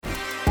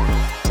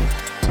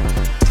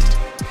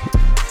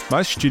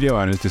Most studio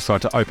owners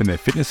decide to open their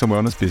fitness and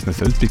wellness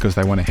businesses because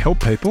they want to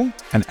help people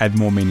and add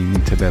more meaning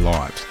into their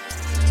lives.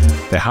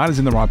 Their heart is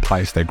in the right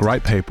place, they're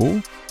great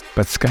people,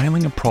 but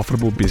scaling a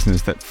profitable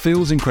business that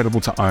feels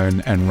incredible to own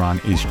and run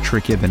is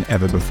trickier than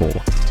ever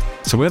before.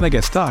 So where they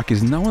get stuck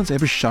is no one's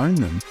ever shown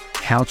them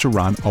how to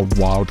run a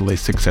wildly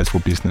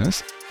successful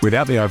business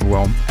without the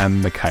overwhelm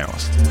and the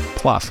chaos.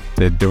 Plus,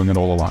 they're doing it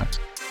all alone.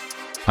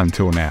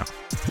 Until now.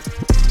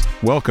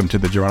 Welcome to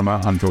the Geronimo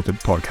Unfiltered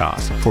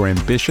podcast for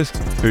ambitious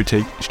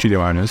boutique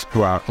studio owners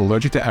who are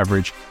allergic to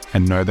average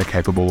and know they're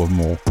capable of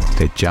more.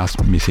 They're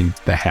just missing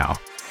the how.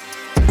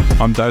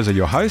 I'm Dozer,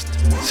 your host,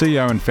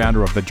 CEO and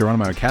founder of the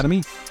Geronimo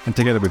Academy, and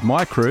together with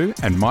my crew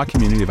and my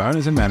community of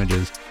owners and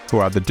managers who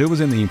are the doers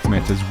and the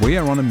implementers, we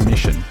are on a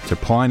mission to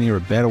pioneer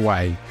a better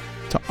way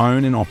to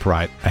own and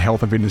operate a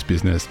health and fitness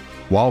business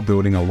while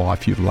building a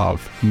life you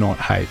love, not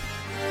hate.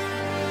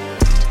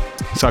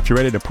 So if you're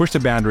ready to push the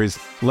boundaries,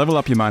 level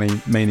up your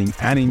money, meaning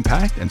and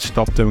impact, and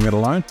stop doing it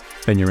alone,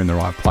 then you're in the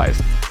right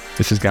place.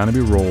 This is going to be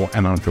raw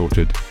and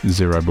unfiltered,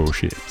 zero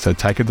bullshit. So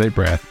take a deep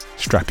breath,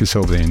 strap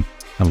yourselves in,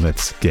 and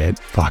let's get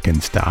fucking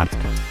started.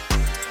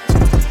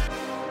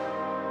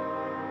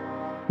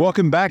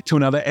 Welcome back to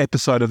another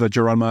episode of the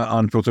Geronimo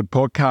Unfiltered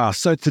podcast.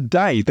 So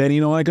today, Benny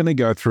and I are going to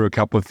go through a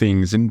couple of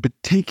things, in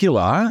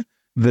particular,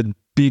 the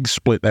big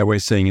split that we're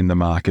seeing in the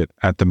market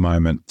at the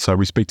moment. So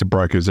we speak to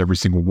brokers every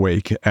single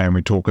week and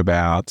we talk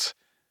about,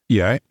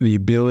 the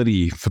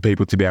ability for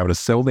people to be able to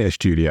sell their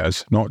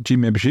studios, not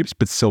gym memberships,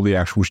 but sell the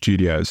actual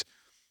studios.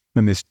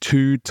 And there's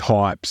two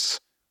types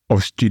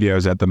of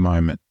studios at the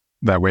moment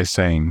that we're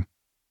seeing.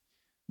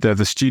 They're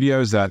the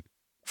studios that,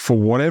 for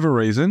whatever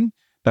reason,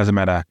 doesn't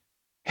matter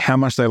how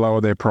much they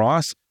lower their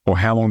price or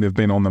how long they've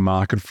been on the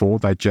market for,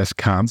 they just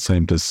can't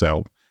seem to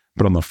sell.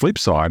 But on the flip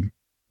side,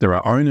 there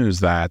are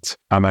owners that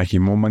are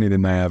making more money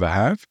than they ever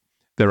have.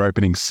 They're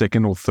opening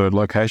second or third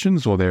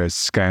locations, or they're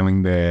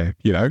scaling their,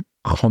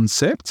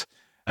 concept.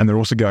 And they're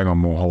also going on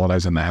more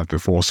holidays than they have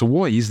before. So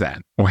what is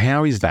that? Or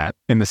how is that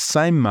in the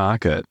same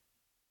market,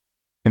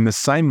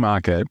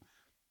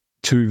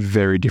 two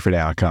very different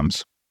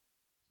outcomes?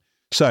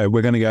 So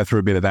we're going to go through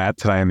a bit of that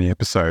today in the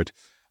episode.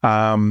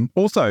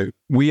 Also,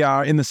 we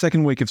are in the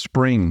second week of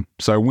spring.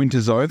 So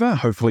winter's over.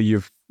 Hopefully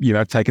you've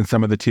taken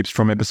some of the tips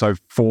from episode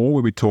 4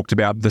 where we talked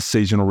about the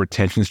seasonal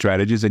retention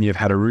strategies and you've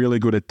had a really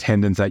good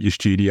attendance at your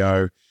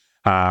studio.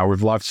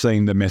 We've loved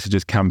seeing the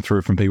messages come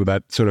through from people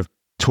that sort of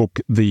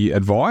took the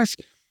advice,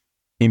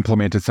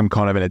 implemented some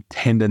kind of an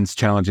attendance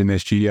challenge in their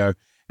studio,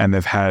 and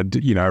they've had,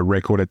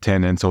 record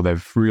attendance, or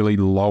they've really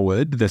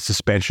lowered the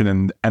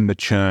suspension and the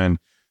churn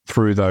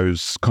through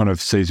those kind of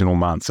seasonal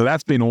months. So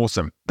that's been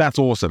awesome. That's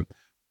awesome.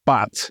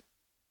 But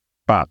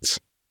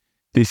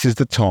this is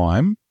the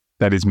time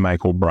that is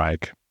make or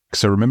break.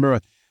 So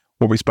remember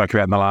what we spoke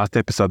about in the last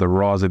episode, the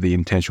rise of the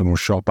intentional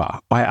shopper.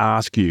 I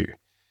ask you,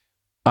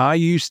 are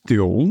you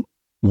still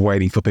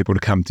waiting for people to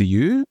come to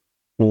you,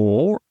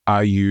 or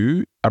are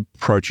you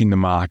approaching the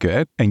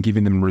market and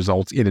giving them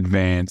results in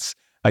advance?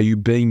 Are you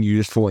being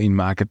useful in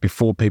market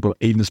before people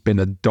even spend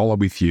 $1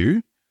 with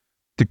you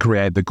to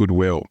create the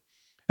goodwill?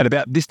 At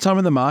about this time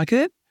of the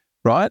market,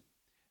 right?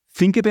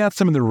 Think about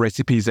some of the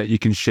recipes that you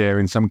can share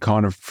in some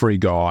kind of free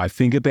guide.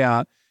 Think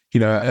about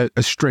a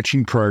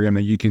stretching program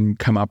that you can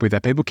come up with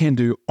that people can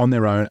do on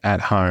their own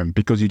at home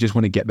because you just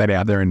want to get that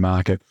out there in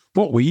market.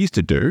 What we used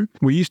to do,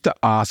 we used to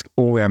ask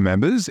all our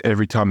members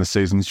every time the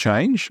seasons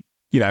change.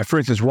 For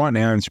instance, right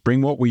now in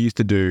spring, what we used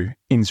to do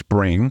in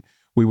spring,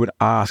 we would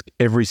ask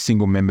every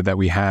single member that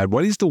we had,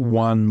 what is the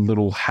one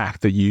little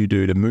hack that you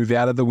do to move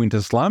out of the winter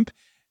slump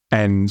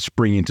and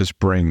spring into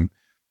spring?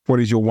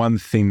 What is your one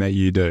thing that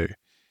you do?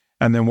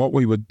 And then what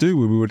we would do,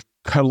 we would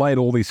collate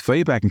all this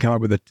feedback and come up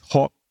with the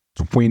top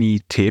 20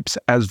 tips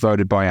as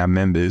voted by our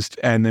members.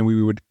 And then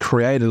we would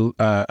create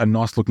a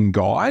nice looking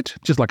guide,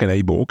 just like an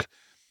ebook.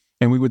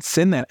 And we would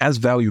send that as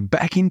value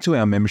back into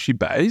our membership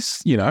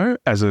base,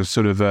 as a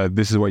sort of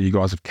this is what you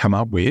guys have come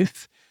up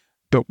with.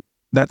 But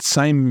that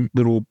same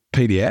little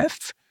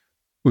PDF,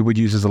 we would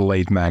use as a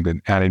lead magnet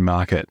out in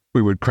market.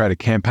 We would create a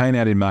campaign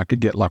out in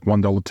market, get like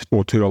 $1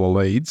 or $2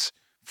 leads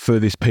for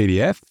this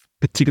PDF,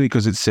 particularly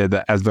because it said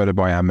that as voted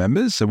by our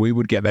members. So we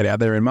would get that out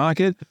there in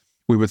market.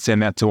 We would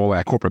send that to all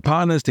our corporate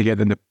partners to get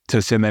them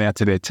to send that out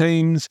to their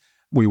teams.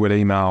 We would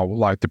email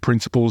like the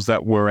principals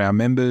that were our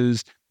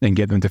members and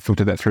get them to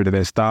filter that through to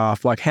their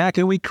staff. Like, how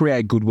can we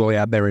create goodwill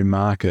out there in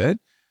market,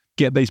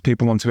 get these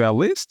people onto our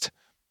list,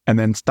 and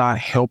then start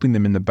helping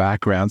them in the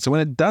background? So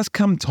when it does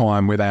come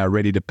time where they are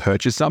ready to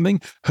purchase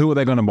something, who are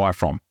they going to buy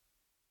from?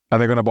 Are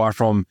they going to buy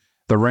from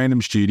the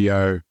random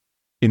studio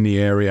in the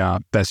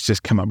area that's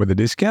just come up with a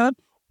discount,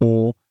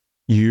 or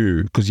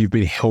you, because you've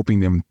been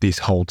helping them this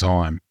whole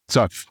time?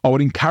 So I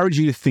would encourage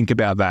you to think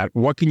about that.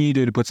 What can you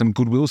do to put some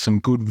goodwill, some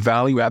good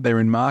value out there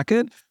in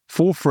market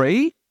for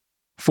free,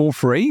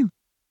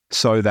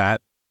 so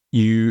that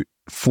you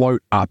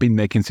float up in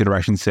their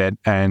consideration set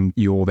and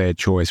you're their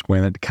choice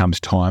when it comes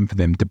time for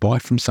them to buy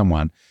from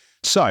someone.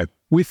 So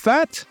with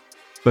that,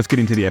 let's get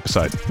into the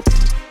episode.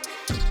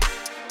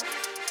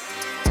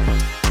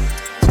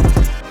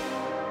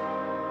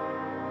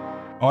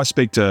 I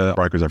speak to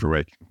brokers every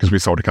week because we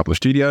sold a couple of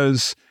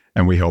studios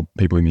and we help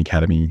people in the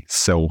academy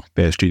sell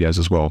their studios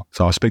as well.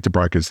 So I speak to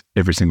brokers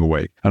every single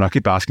week and I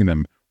keep asking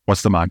them,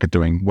 what's the market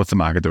doing? What's the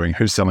market doing?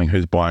 Who's selling?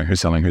 Who's buying?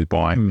 Who's selling? Who's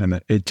buying?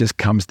 And it just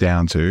comes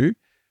down to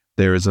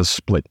there is a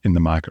split in the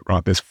market,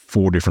 right? There's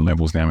 4 different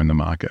levels now in the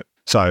market.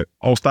 So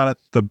I'll start at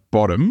the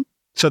bottom.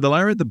 So the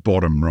layer at the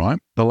bottom, right?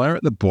 The layer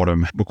at the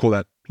bottom, we'll call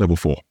that level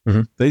 4.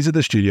 Mm-hmm. These are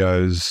the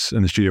studios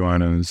and the studio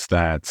owners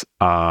that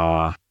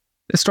are...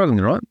 They're struggling,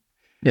 right?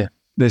 Yeah.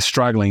 They're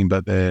struggling,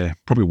 but they're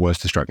probably worse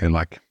to struggling.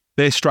 Like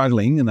they're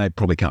struggling and they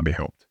probably can't be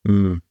helped.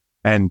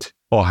 And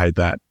I hate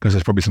that because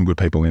there's probably some good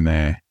people in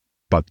there,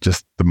 but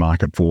just the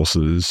market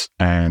forces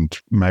and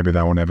maybe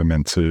they were never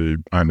meant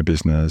to own a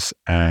business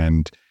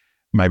and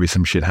maybe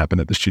some shit happened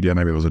at the studio.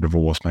 Maybe there was a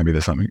divorce. Maybe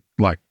there's something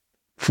like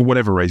for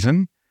whatever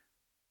reason,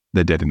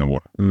 they're dead in the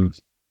water.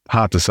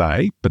 Hard to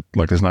say, but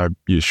like there's no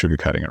use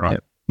sugarcoating it, right?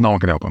 Yep. No one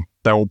can help them.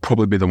 They will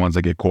probably be the ones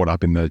that get caught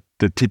up in the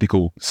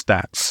typical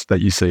stats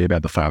that you see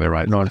about the failure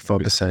rate.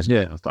 95%.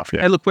 Yeah. Stuff,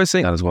 yeah. Hey, look, we're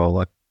seeing that as well.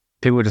 Like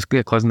people are just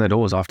closing their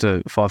doors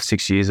after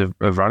 5-6 years of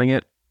running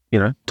it. You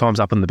know, time's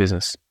up in the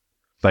business.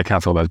 They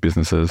can't sell those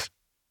businesses.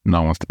 No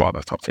one wants to buy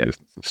those types of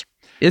businesses.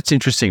 It's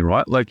interesting,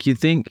 right? Like you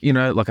think, you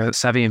know, like a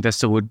savvy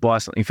investor would buy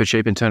something for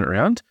cheap and turn it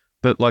around.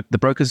 But like the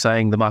broker's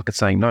saying, the market's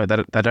saying, no,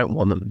 they don't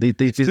want them. These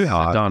businesses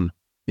are done.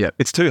 Yeah.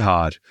 It's too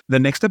hard. The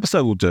next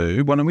episode we'll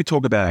do, why don't we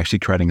talk about actually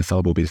creating a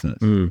sellable business?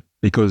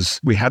 Because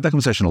we had that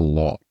conversation a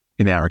lot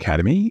in our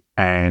academy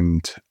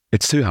and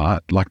it's too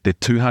hard. Like they're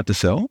too hard to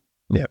sell.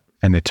 Yeah.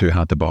 And they're too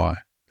hard to buy.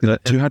 They're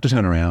too hard to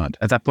turn around.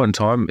 At that point in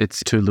time,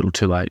 it's too little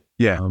too late.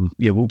 Yeah.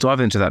 We'll dive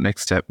into that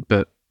next step.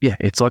 But yeah,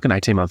 it's like an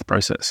 18-month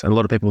process. And a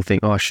lot of people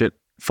think, oh shit,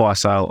 fire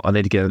sale, I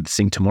need to get this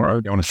thing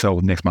tomorrow. You want to sell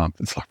next month.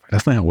 It's like,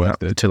 that's not how it works,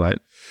 dude. Too late.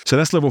 So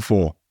that's level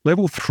 4.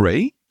 Level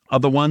 3 are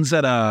the ones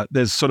that are,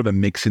 there's sort of a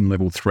mix in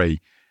level 3.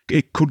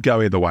 It could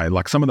go either way.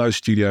 Like some of those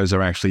studios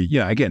are actually,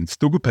 again,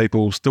 still good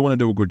people, still want to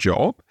do a good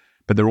job,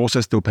 but they're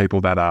also still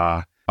people that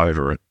are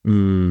over it.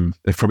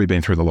 They've probably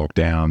been through the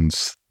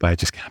lockdowns. They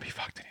just can't be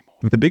fucked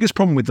anymore. The biggest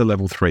problem with the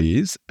level 3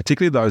 is,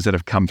 particularly those that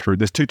have come through,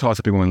 there's 2 types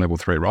of people in level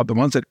 3, right? The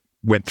ones that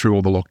went through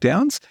all the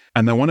lockdowns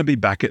and they want to be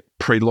back at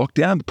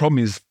pre-lockdown. The problem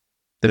is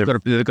they've got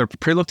a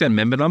pre-lockdown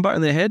member number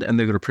in their head and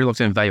they've got a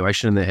pre-lockdown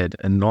valuation in their head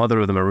and neither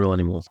of them are real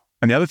anymore.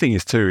 And the other thing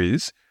is too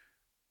is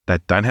they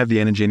don't have the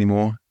energy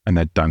anymore and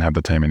they don't have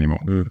the team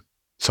anymore.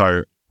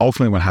 So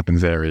ultimately what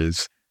happens there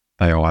is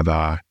they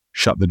either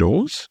shut the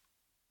doors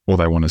or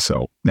they want to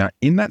sell. Now,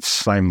 in that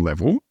same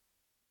level,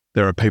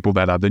 there are people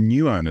that are the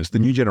new owners, the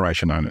new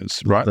generation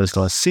owners, right? Those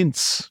guys.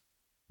 Since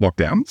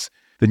lockdowns,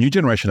 the new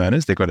generation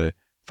owners, they've got to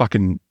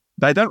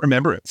they don't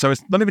remember it. So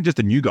it's not even just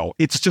a new goal.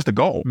 It's just a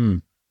goal.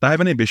 They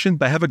have an ambition.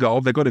 They have a goal.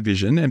 They've got a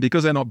vision. And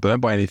because they're not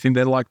burnt by anything,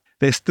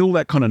 there's still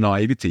that kind of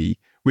naivety,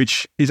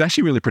 which is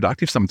actually really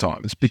productive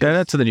sometimes. Going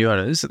out to the new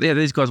owners,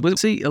 these guys, we'll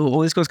see all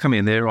these guys come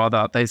in there,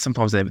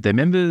 sometimes they're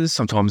members,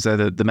 sometimes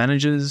they're the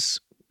managers,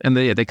 and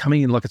they're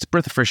coming in like it's a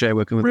breath of fresh air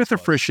working with breath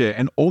of fresh air.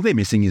 And all they're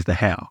missing is the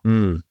how,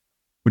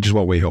 which is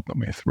what we help them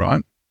with,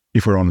 right?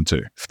 If we're on it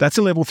too. That's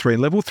a level 3.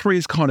 Level 3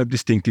 is kind of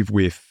distinctive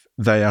with,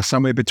 they are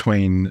somewhere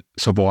between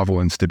survival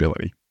and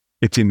stability.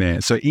 It's in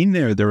there. So in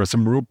there are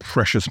some real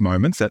precious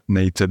moments that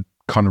need to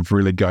kind of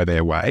really go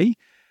their way.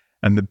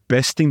 And the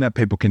best thing that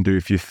people can do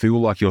if you feel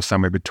like you're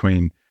somewhere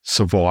between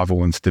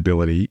survival and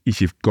stability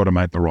is you've got to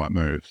make the right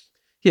moves.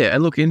 Yeah.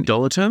 And look, in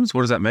dollar terms,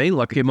 what does that mean?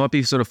 Like it might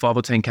be sort of 5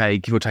 or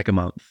 10K, give or take a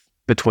month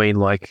between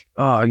like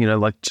not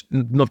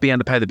being able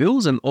to pay the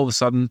bills and all of a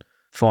sudden,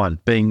 fine,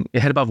 being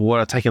head above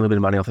water, taking a little bit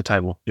of money off the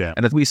table. Yeah.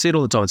 And we see it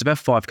all the time. It's about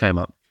 5K a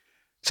month.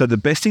 So the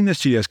best thing that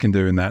studios can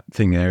do in that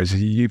thing there is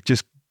you've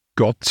just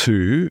got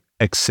to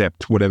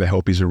accept whatever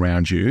help is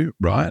around you,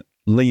 right?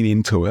 Lean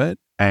into it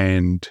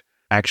and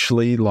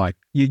actually like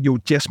you're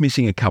just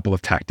missing a couple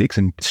of tactics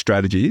and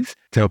strategies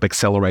to help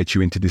accelerate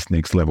you into this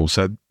next level.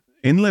 So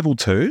in level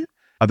 2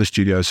 are the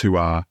studios who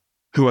are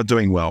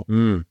doing well,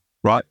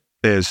 right?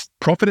 There's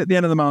profit at the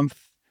end of the month.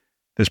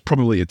 There's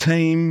probably a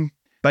team.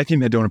 They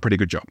think they're doing a pretty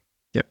good job.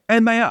 Yep.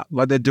 And they are.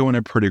 Like they're doing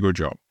a pretty good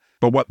job.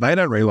 But what they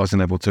don't realize in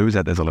level 2 is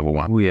that there's a level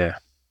 1. Oh, yeah.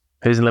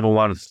 Who's in level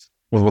 1?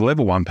 Well, the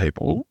level 1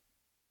 people,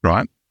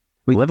 right?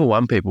 Level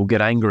 1 people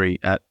get angry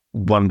at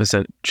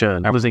 1%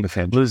 churn,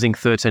 losing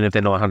 13 of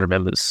their 900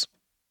 members.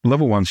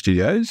 Level 1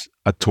 studios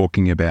are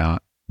talking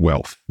about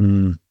wealth.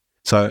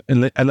 So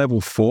at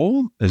level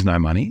 4, there's no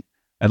money.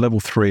 At level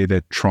 3,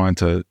 they're trying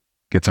to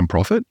get some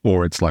profit,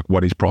 or it's like,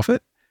 what is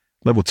profit?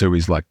 Level 2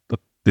 is like,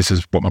 this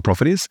is what my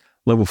profit is.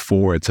 Level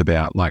 4, it's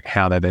about like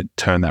how they then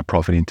turn that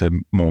profit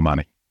into more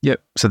money.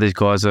 Yep. So these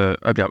guys are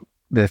opening up,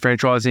 they're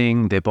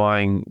franchising, they're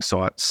buying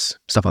sites,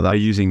 stuff like that. They're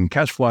using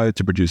cash flow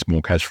to produce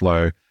more cash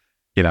flow.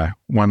 You know,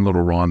 one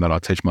little rhyme that I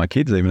teach my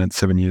kids, even at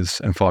 7 years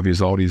and 5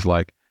 years old, is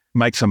like,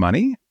 make some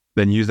money,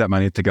 then use that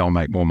money to go and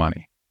make more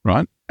money,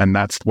 right? And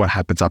that's what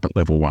happens up at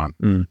level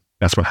 1.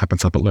 That's what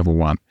happens up at level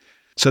 1.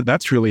 So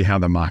that's really how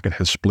the market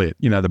has split.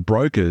 You know, the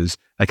brokers,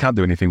 they can't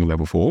do anything with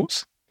level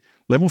 4s.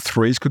 Level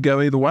 3s could go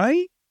either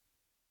way.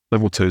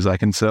 Level 2s they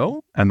can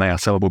sell, and they are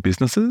sellable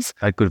businesses.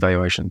 At good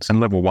valuations. And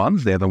level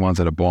 1s, they're the ones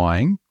that are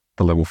buying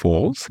the level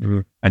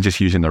 4s and just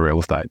using the real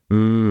estate.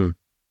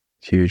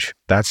 Huge.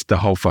 That's the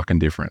whole fucking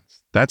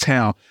difference. That's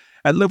how,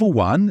 at level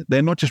 1,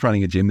 they're not just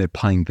running a gym, they're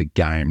playing the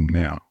game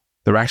now.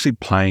 They're actually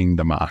playing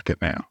the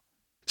market now.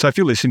 So if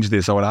you're listening to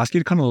this, I would ask you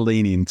to kind of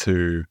lean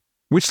into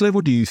which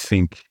level do you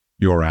think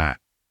you're at?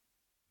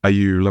 Are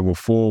you level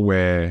 4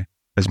 where,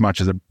 as much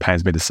as it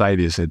pains me to say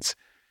this,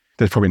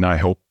 there's probably no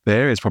help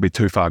there. It's probably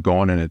too far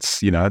gone and it's,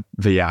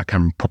 the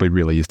outcome probably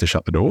really is to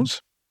shut the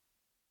doors.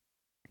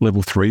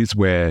 Level 3 is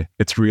where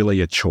it's really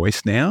a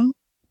choice now.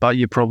 But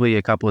you're probably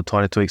a couple of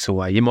tiny tweaks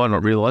away. You might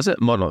not realise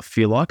it, might not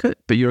feel like it,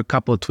 but you're a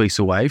couple of tweaks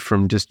away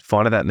from just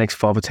finding that next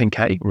 5 or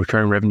 10K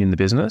recurring revenue in the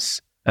business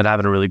and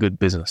having a really good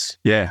business.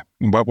 Yeah.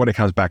 But what it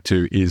comes back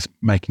to is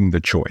making the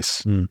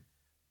choice.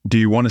 Do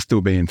you want to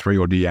still be in 3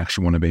 or do you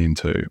actually want to be in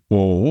 2?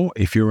 Or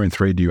if you're in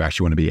 3, do you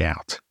actually want to be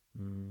out?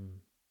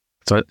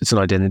 So it's an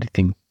identity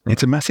thing. Right?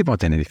 It's a massive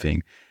identity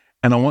thing.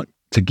 And I want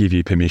to give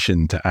you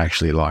permission to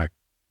actually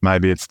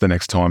maybe it's the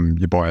next time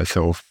you're by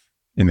yourself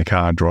in the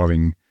car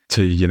driving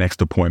to your next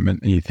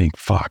appointment and you think,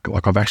 fuck,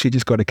 I've actually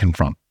just got to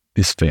confront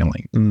this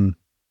feeling.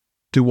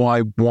 Do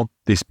I want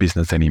this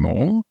business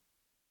anymore?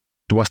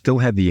 Do I still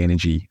have the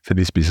energy for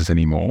this business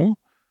anymore?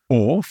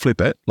 Or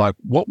flip it,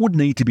 what would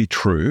need to be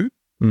true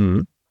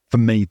for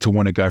me to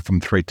want to go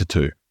from 3 to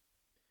 2?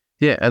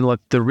 Yeah, and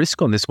the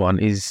risk on this one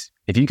is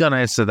if you can't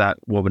answer that,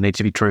 what would need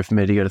to be true for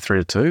me to go to 3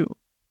 to 2,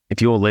 if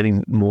you're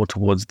leaning more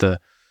towards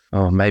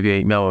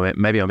maybe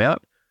I'm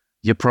out,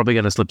 you're probably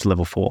going to slip to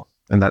level 4.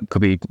 And that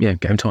could be,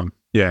 game time.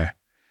 Yeah.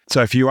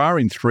 So if you are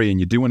in 3 and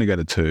you do want to go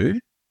to 2,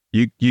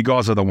 you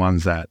guys are the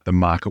ones that the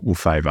market will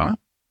favour,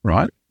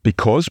 right?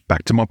 Because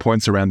back to my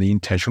points around the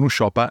intentional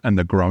shopper and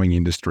the growing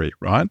industry,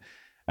 right?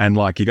 And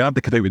you're going to have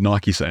to compete with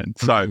Nike soon.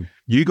 So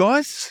you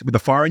guys with the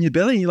fire in your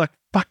belly, you're like,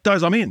 fuck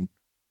those, I'm in.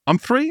 I'm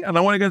 3 and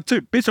I want to go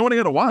to 2. Bitch, I want to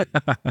go to 1.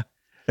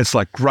 It's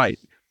great.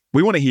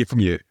 We want to hear from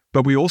you,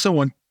 but we also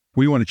want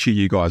to cheer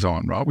you guys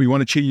on, right? We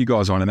want to cheer you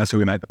guys on, and that's what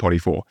we make the potty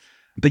for.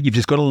 But you've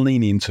just got to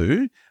lean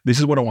into, this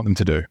is what I want them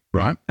to do,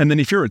 right? And then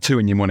if you're a 2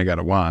 and you want to go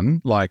to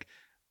 1,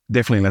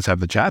 definitely let's have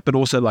the chat, but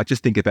also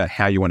just think about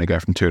how you want to go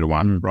from 2 to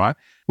 1, right?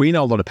 We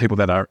know a lot of people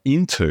that are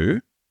in 2,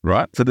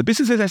 right? So the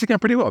business is actually going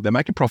pretty well. They're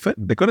making profit.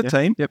 They've got a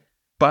team,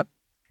 but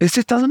it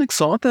just doesn't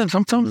excite them.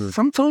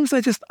 Sometimes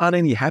they just aren't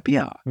any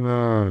happier.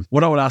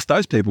 What I would ask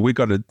those people, we've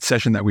got a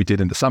session that we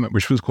did in the summit,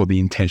 which was called the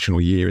intentional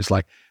year. Is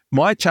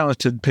my challenge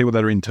to people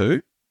that are in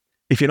 2,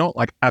 if you're not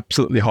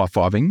absolutely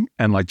high-fiving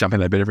and jumping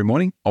out of bed every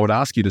morning, I would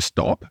ask you to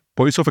stop,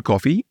 pour yourself a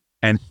coffee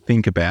and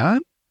think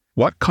about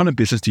what kind of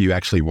business do you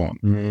actually want?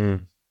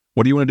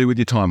 What do you want to do with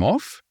your time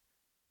off?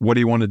 What do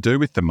you want to do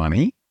with the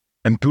money?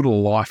 And build a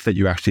life that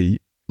you actually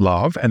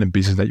love and a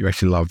business that you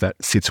actually love that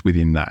sits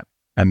within that.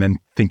 And then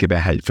think about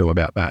how you feel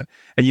about that.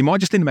 And you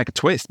might just need to make a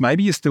twist.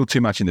 Maybe you're still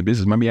too much in the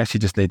business. Maybe you actually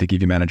just need to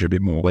give your manager a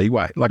bit more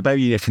leeway.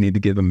 Maybe you actually need to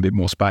give them a bit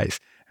more space.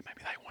 And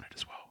maybe they want it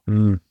as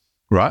well.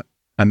 Right?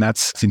 And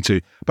that's in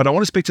 2. But I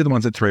want to speak to the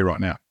ones at 3 right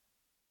now.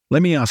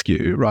 Let me ask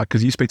you, right,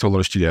 because you speak to a lot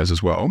of studios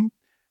as well.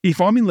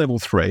 If I'm in level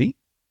 3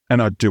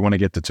 and I do want to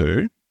get to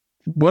 2,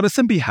 what are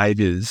some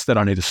behaviors that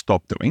I need to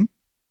stop doing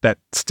that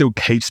still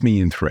keeps me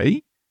in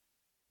 3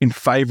 in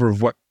favor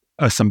of what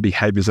are some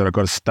behaviors that I've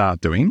got to start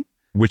doing,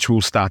 which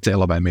will start to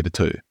elevate me to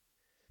 2?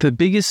 The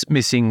biggest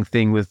missing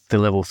thing with the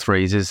level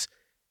 3s is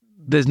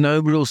there's no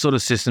real sort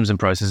of systems and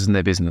processes in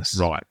their business.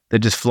 Right. They're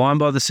just flying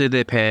by the seat of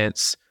their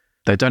pants.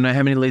 They don't know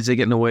how many leads they're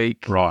getting a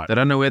week. Right. They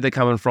don't know where they're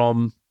coming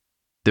from.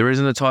 There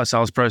isn't a tight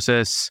sales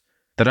process.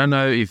 They don't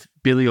know if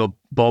Billy or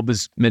Bob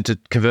is meant to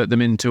convert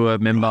them into a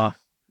member. Right.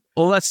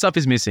 All that stuff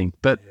is missing.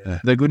 But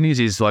the good news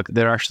is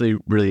they're actually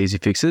really easy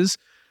fixes.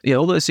 Yeah,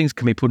 all those things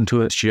can be put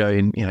into a studio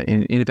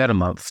in about a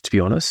month, to be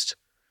honest.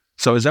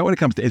 So is that what it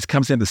comes to? It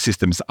comes down to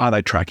systems. Are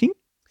they tracking?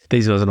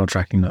 These guys are not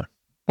tracking, no.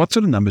 What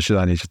sort of numbers should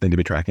they need to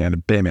be tracking at a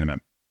bare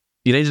minimum?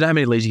 You need to know how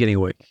many leads you're getting a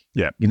week.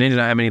 Yeah. You need to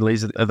know how many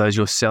leads of those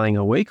you're selling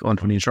a week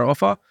onto an intro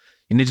offer.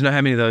 You need to know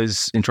how many of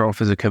those intro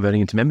offers are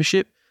converting into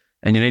membership.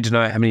 And you need to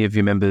know how many of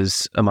your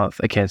members a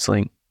month are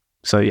cancelling.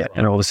 So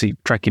and obviously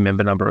track your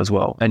member number as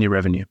well and your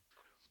revenue.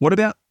 What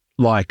about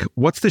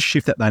what's the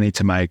shift that they need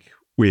to make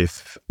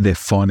with their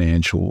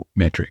financial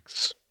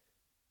metrics?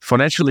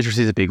 Financial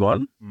literacy is a big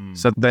one.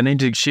 So they need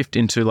to shift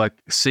into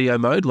CEO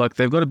mode.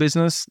 They've got a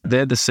business,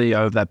 they're the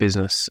CEO of that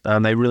business.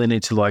 And they really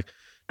need to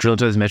drill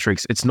into those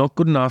metrics. It's not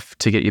good enough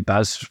to get your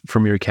BAS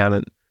from your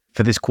accountant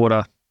for this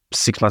quarter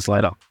 6 months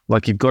later.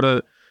 You've got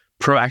to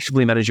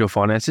proactively manage your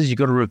finances. You've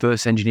got to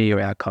reverse engineer your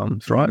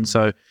outcomes, right?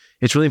 So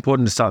it's really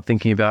important to start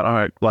thinking about, all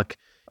right,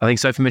 I think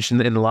Sophie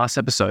mentioned in the last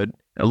episode,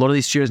 a lot of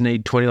these studios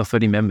need 20 or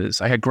 30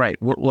 members. Okay,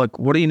 great.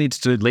 What do you need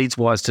to do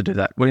leads-wise to do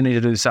that? What do you need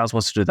to do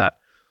sales-wise to do that?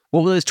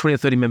 What will those 20 or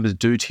 30 members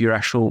do to your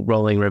actual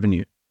rolling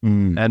revenue?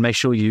 And make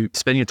sure you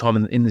spend your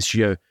time in the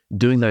studio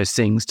doing those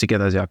things to get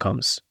those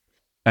outcomes.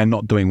 And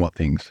not doing what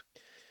things?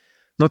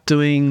 Not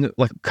doing,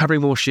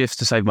 covering more shifts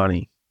to save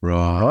money.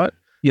 Right.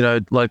 You know,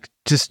 like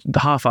just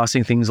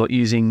half-assing things like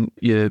using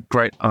your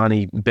great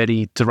auntie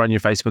Betty to run your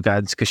Facebook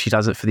ads because she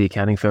does it for the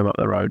accounting firm up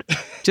the road.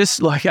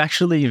 Just like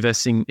actually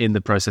investing in the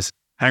process.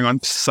 Hang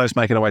on, So's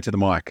making her way to the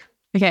mic.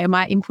 Okay,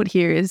 my input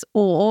here is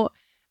or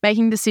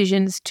making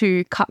decisions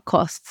to cut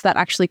costs that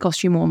actually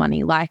cost you more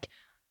money, like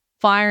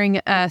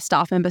firing a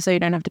staff member so you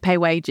don't have to pay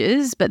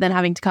wages, but then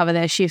having to cover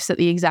their shifts at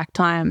the exact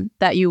time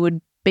that you would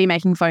be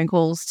making phone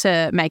calls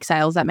to make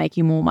sales that make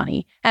you more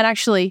money and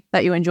actually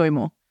that you enjoy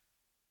more.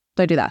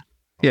 Don't do that.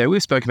 Yeah,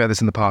 we've spoken about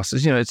this in the past.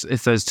 You know,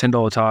 it's those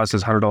 $10 tasks,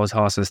 those $100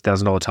 tasks, those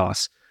 $1,000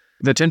 tasks.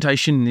 The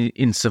temptation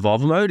in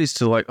survival mode is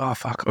to like, oh,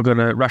 fuck, I'm going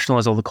to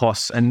rationalize all the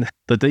costs. And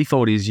the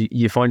default is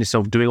you find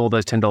yourself doing all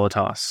those $10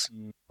 tasks.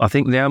 I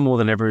think now more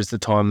than ever is the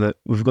time that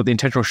we've got the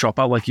intentional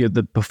shopper, like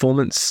the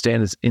performance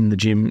standards in the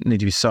gym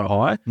need to be so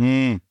high.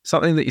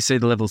 Something that you see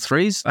the level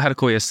 3s. I had a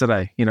call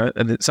yesterday, you know,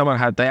 and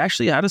they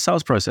actually had a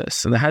sales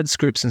process and they had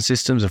scripts and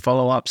systems and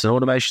follow-ups and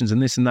automations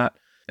and this and that.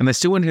 And they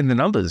still went in the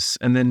numbers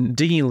and then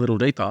digging a little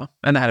deeper.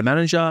 And they had a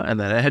manager and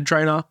they had a head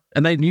trainer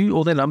and they knew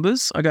all their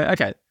numbers. I go,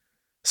 okay,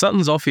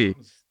 something's off here.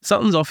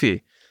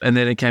 And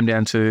then it came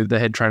down to the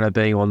head trainer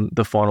being on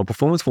the final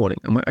performance warning.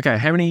 I'm like, okay,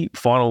 how many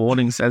final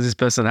warnings has this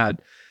person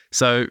had?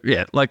 So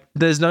yeah, like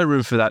there's no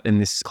room for that in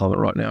this climate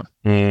right now.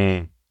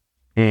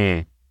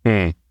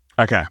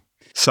 Okay,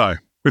 so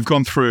we've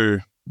gone through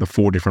the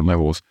 4 different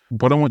levels.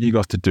 What I want you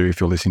guys to do if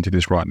you're listening to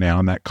this right now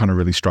and that kind of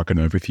really struck a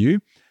nerve with you,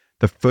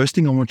 the first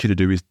thing I want you to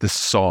do is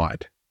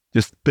decide.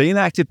 Just be an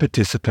active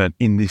participant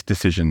in this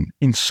decision.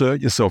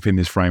 Insert yourself in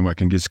this framework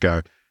and just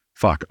go,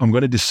 fuck, I'm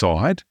going to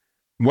decide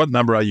what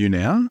number are you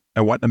now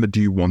and what number do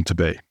you want to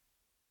be?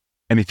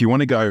 And if you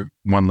want to go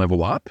 1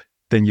 level up,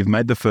 then you've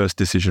made the first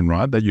decision,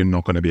 right, that you're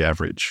not going to be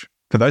average.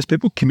 For those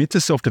people, commit to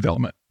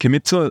self-development,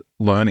 commit to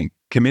learning,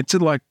 commit to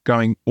like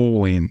going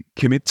all in,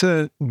 commit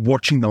to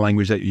watching the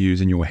language that you use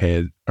in your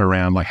head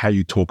around like how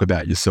you talk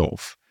about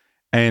yourself.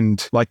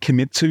 And like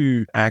commit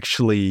to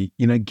actually,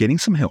 you know, getting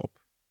some help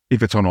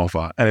if it's on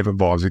offer and if it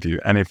vibes with you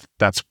and if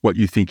that's what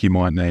you think you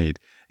might need.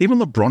 Even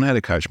LeBron had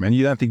a coach, man.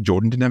 You don't think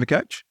Jordan didn't have a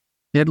coach?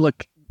 He had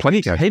like plenty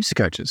of coaches. Heaps of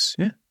coaches,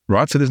 yeah.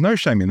 Right? So there's no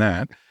shame in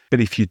that. But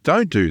if you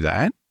don't do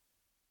that,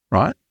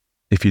 right?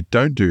 If you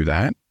don't do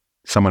that,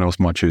 someone else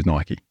might choose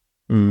Nike.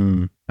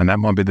 And that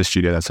might be the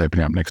studio that's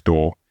opening up next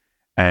door.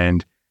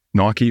 And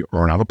Nike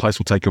or another place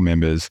will take your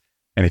members.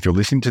 And if you're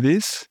listening to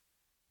this,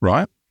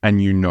 right? And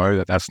you know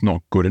that that's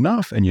not good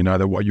enough and you know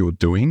that what you're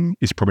doing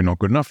is probably not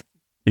good enough.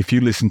 If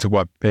you listen to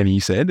what Penny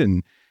said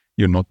and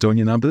you're not doing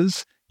your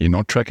numbers, you're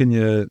not tracking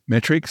your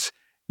metrics,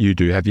 you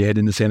do have your head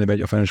in the sand about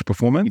your financial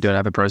performance. You don't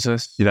have a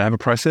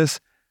process.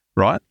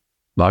 Right?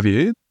 Love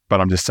you. But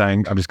I'm just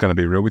saying, I'm just going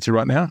to be real with you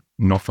right now.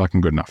 Not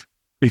fucking good enough.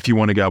 If you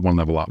want to go 1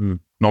 level up,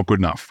 not good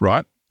enough,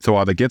 right? So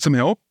either get some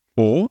help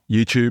or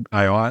YouTube,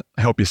 AI,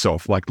 help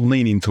yourself, like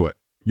lean into it.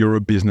 You're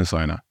a business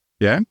owner.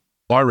 Yeah.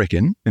 I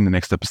reckon in the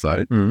next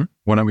episode,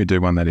 why don't we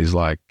do one that is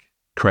like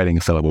creating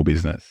a sellable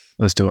business?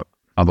 Let's do it.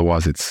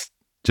 Otherwise, it's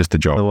just a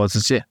job. Otherwise,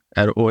 it's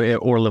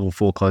or level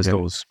 4 closed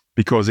doors.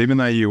 Because even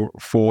though you're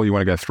 4, you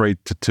want to go 3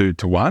 to 2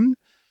 to 1.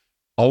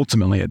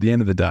 Ultimately, at the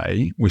end of the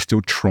day, we're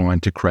still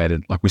trying to create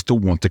it. Like we still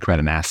want to create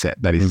an asset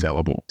that is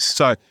sellable.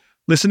 So,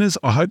 listeners,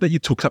 I hope that you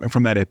took something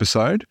from that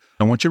episode.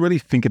 I want you to really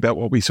think about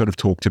what we sort of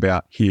talked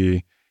about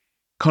here.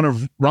 Kind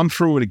of run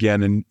through it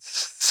again and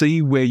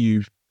see where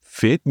you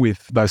fit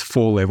with those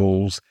 4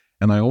 levels.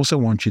 And I also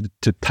want you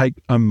to take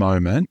a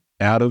moment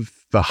out of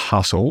the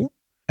hustle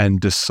and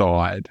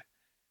decide,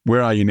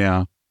 where are you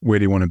now? Where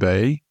do you want to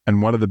be?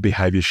 And what are the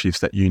behavior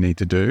shifts that you need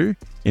to do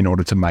in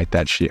order to make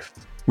that shift?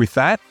 With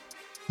that,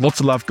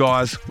 lots of love,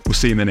 guys. We'll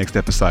see you in the next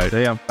episode.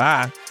 See ya.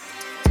 Bye.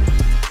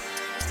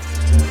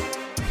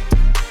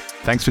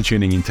 Thanks for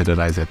tuning in to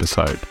today's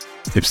episode.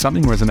 If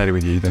something resonated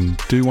with you, then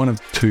do one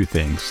of 2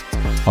 things.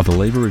 Either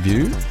leave a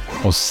review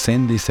or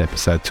send this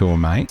episode to a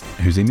mate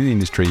who's in the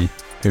industry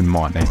who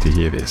might need to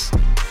hear this.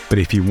 But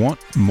if you want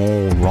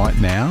more right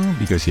now,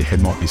 because your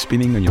head might be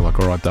spinning and you're like,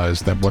 all right,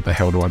 what the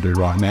hell do I do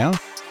right now?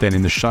 Then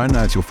in the show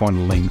notes, you'll find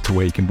a link to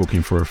where you can book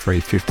in for a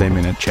free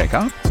 15-minute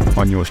checkup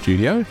on your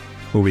studio,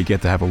 where we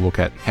get to have a look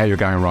at how you're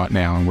going right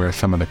now and where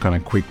some of the kind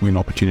of quick win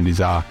opportunities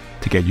are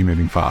to get you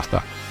moving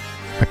faster.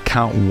 I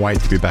can't wait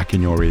to be back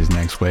in your ears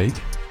next week.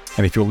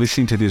 And if you're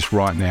listening to this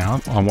right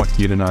now, I want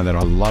you to know that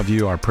I love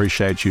you, I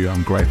appreciate you,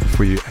 I'm grateful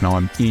for you, and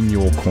I'm in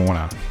your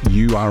corner.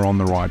 You are on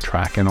the right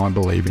track and I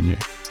believe in you.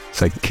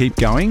 So keep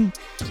going,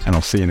 and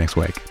I'll see you next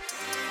week.